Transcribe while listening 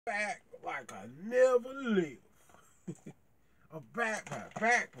Back like I never lived. I'm back.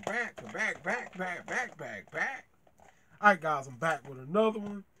 Alright guys, I'm back with another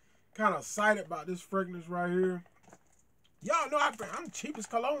one. Kind of excited about this fragrance right here. Y'all know I'm the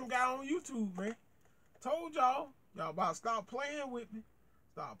cheapest cologne guy on YouTube, man. Told y'all. Y'all about to stop playing with me.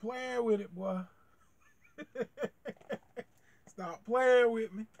 Stop playing with it, boy. Stop playing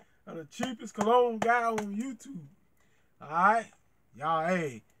with me. I'm the cheapest cologne guy on YouTube. Alright? Y'all,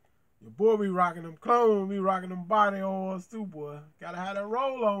 hey. Your boy be rocking them clones, be rocking them body oils too, boy. Gotta have that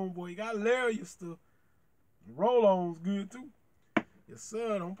roll on, boy. You gotta layer your stuff. Roll on's good too. Yes,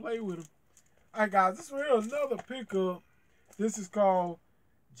 sir. Don't play with them. Alright, guys. This one here is another pickup. This is called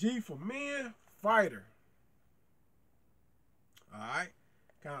G for Men Fighter. Alright.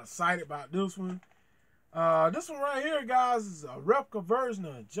 Kind of excited about this one. This one right here, guys, is a replica version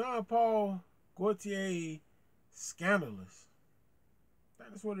of Jean Paul Gaultier Scandalous.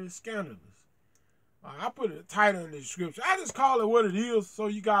 That's what it is, scandalous. I put a title in the description. I just call it what it is so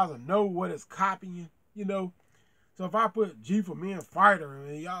you guys will know what it's copying, you know. So if I put G for Men Fighter,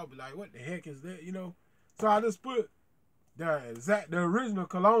 and y'all be like, what the heck is that, you know. So I just put the original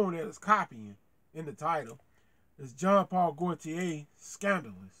cologne that it's copying in the title. It's Jean Paul Gaultier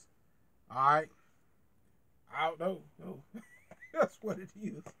Scandalous. Alright. I don't know. No. That's what it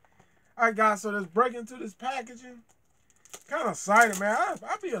is. Alright, guys, so let's break into this packaging. Kind of excited, man.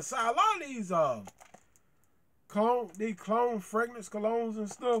 I be excited. A lot of these clone fragrance colognes and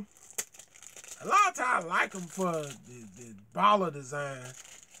stuff. A lot of times I like them for the baller design.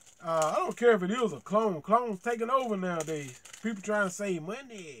 I don't care if it is a clone. Clones taking over nowadays. People trying to save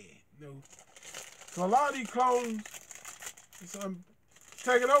money. You know. So a lot of these clones, I'm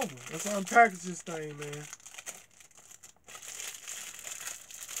taking over. Let's unpackage this thing, man.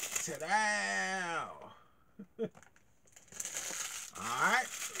 Ta-da! Alright,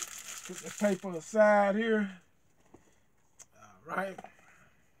 put the paper aside here. Alright.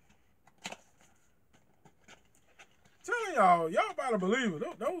 Telling y'all better believe it.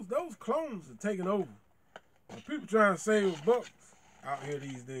 Those clones are taking over. People trying to save bucks out here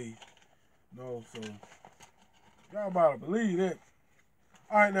these days. No, so y'all better believe that.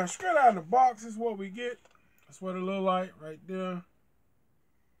 Alright, now straight out of the box is what we get. That's what it look like right there.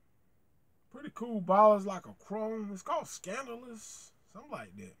 Pretty cool bottle. It's like a chrome. It's called Scandalous. Something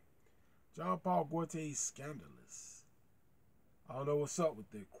like that. Jean Paul Gaultier Scandalous. I don't know what's up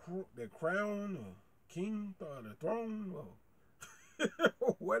with the crown or king or the throne or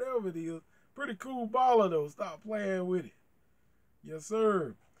whatever it is. Pretty cool baller though. Stop playing with it. Yes,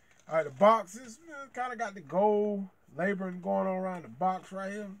 sir. Alright, the boxes kind of got the gold laboring going on around the box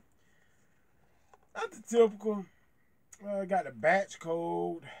right here. Not the typical. Got the batch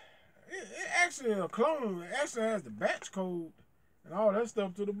code. It actually a clone. It actually has the batch code and all that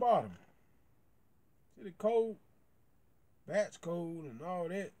stuff to the bottom. See the code, batch code, and all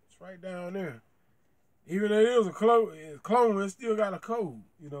that. It's right down there. Even though it is a clone, it still got a code.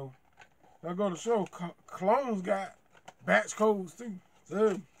 You know, I go to show clones got batch codes too.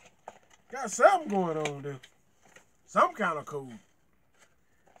 So got something going on there. Some kind of code.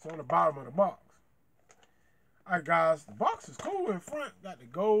 It's on the bottom of the box. Alright, guys, the box is cool in front. Got the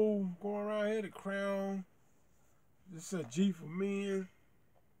gold going around here, the crown. This says G for Men.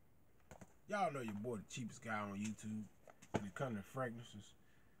 Y'all know your boy the cheapest guy on YouTube when it comes to fragrances.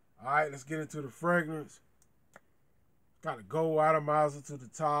 Alright, let's get into the fragrance. Got a gold atomizer to the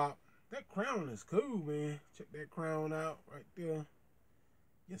top. That crown is cool, man. Check that crown out right there.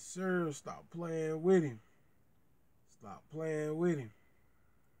 Yes, sir. Stop playing with him. Stop playing with him.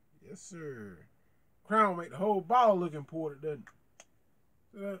 Yes, sir. Crown make the whole bottle look imported, doesn't it?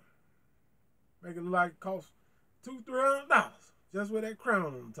 See that? Make it look like it costs $200-300 just with that crown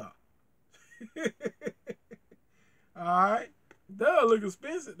on the top. Alright. It does look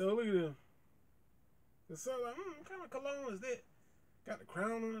expensive though. Look at them. It's so like, what kind of cologne is that? Got the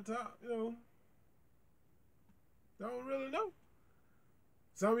crown on the top, you know. Don't really know.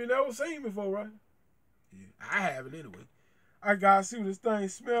 Some of you never seen before, right? Yeah, I haven't anyway. Alright, guys, see what this thing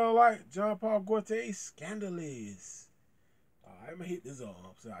smell like. Jean Paul Gaultier Scandalous. Alright, I'm gonna hit this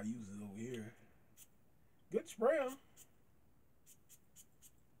up so I use it over here. Good spray.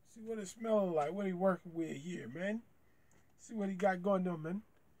 See what it smelling like. What he working with here, man. See what he got going on, man.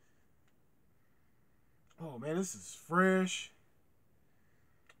 Oh man, this is fresh.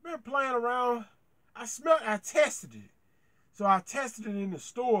 Been playing around. I tested it. So I tested it in the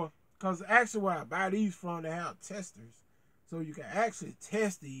store. Because actually where I buy these from, they have testers. So you can actually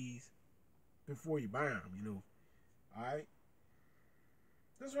test these before you buy them, you know. Alright.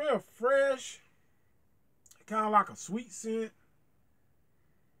 This real fresh. Kind of like a sweet scent.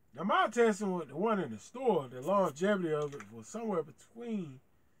 Now my testing with the one in the store, the longevity of it was somewhere between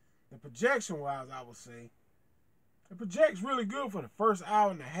the projection wise, I would say. It projects really good for the first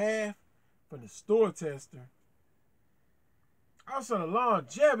hour and a half for the store tester. Also, the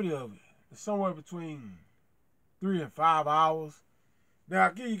longevity of it is somewhere between 3 and 5 hours. Now,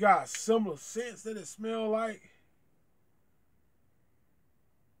 I give you guys similar scents that it smells like.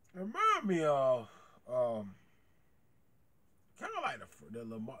 It remind me of kind of like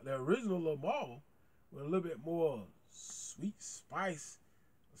the original lemale with a little bit more sweet spice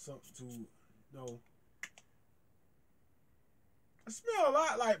or something to, you know. It smells a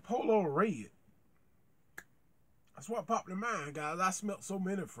lot like Polo Red. That's what popped in mind, guys. I smelled so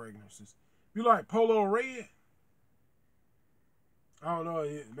many fragrances. If you like Polo Red, I don't know,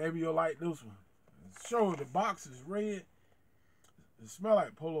 maybe you'll like this one. Show the box is red. It smells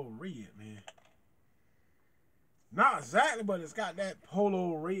like Polo Red, man. Not exactly, but it's got that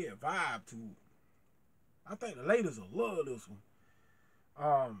Polo Red vibe to it. I think the ladies will love this one.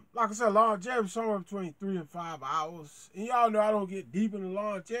 Like I said, longevity somewhere between 3 and 5 hours. And y'all know I don't get deep into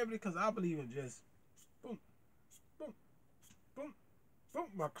longevity because I believe in just boom, boom, boom, boom,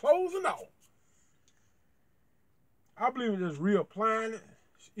 my clothes and all. I believe in just reapplying it.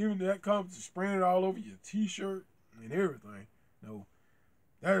 Even if that comes to spraying it all over your t-shirt and everything. No,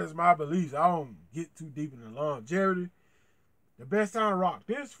 that is my beliefs. I don't get too deep into longevity. The best time to rock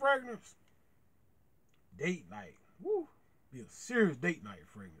this fragrance, date night. Woo. Be a serious date night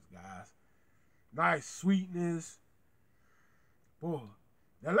fragrance, guys. Nice sweetness. Boy,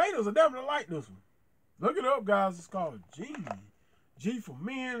 the ladies will definitely like this one. Look it up, guys. It's called G. G for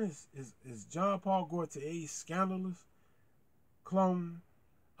men is Jean Paul Gaultier's Scandalous cologne.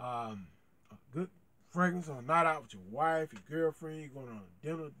 A good fragrance on a night out with your wife, your girlfriend. You're going on a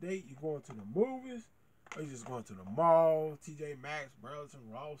dinner date. You're going to the movies. Or you're just going to the mall, TJ Maxx, Burlington,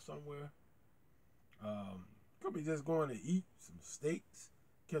 Ross, somewhere. Could be just going to eat some steaks,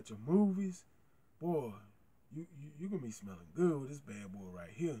 catch a movies. Boy, you're going to be smelling good with this bad boy right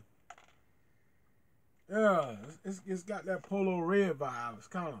here. Yeah, it's got that Polo Red vibe. It's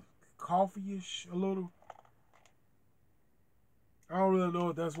kind of coffee-ish a little. I don't really know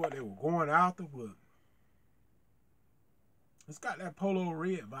if that's what they were going after, but it's got that Polo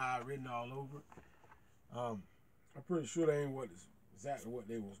Red vibe written all over it. I'm pretty sure that ain't exactly what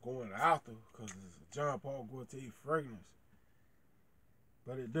they was going after because it's a Jean Paul Gaultier fragrance.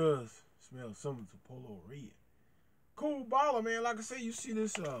 But it does smell similar to Polo Red. Cool baller, man. Like I said, you see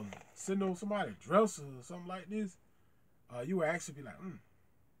this sitting on somebody's dresser or something like this, you would actually be like,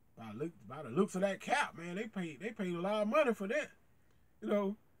 by the looks of that cap, man, they paid a lot of money for that. You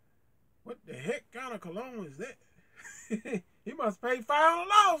know, what the heck kind of cologne is that? He must pay $500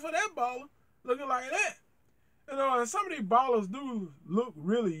 for that baller, looking like that. You know, and some of these ballers do look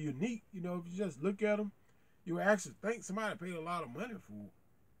really unique. You know, if you just look at them, you would actually think somebody paid a lot of money for it.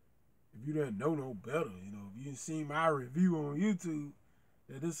 If you didn't know no better, you know, if you didn't see my review on YouTube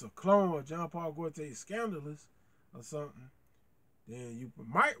that this is a clone of Jean Paul Gaultier's Scandalous or something, then you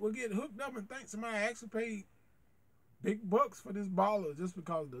might will get hooked up and think somebody actually paid big bucks for this baller just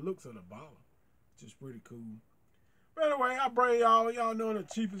because of the looks of the baller, which is pretty cool. But anyway, I bring y'all know the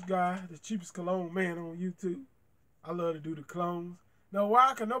cheapest guy, the cheapest cologne man on YouTube. I love to do the clones. Know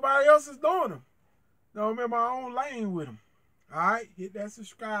why? Because nobody else is doing them. No, I'm in my own lane with them. All right, hit that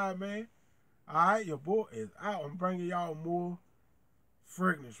subscribe, man. All right, your boy is out. I'm bringing y'all more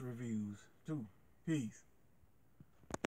fragrance reviews, too. Peace.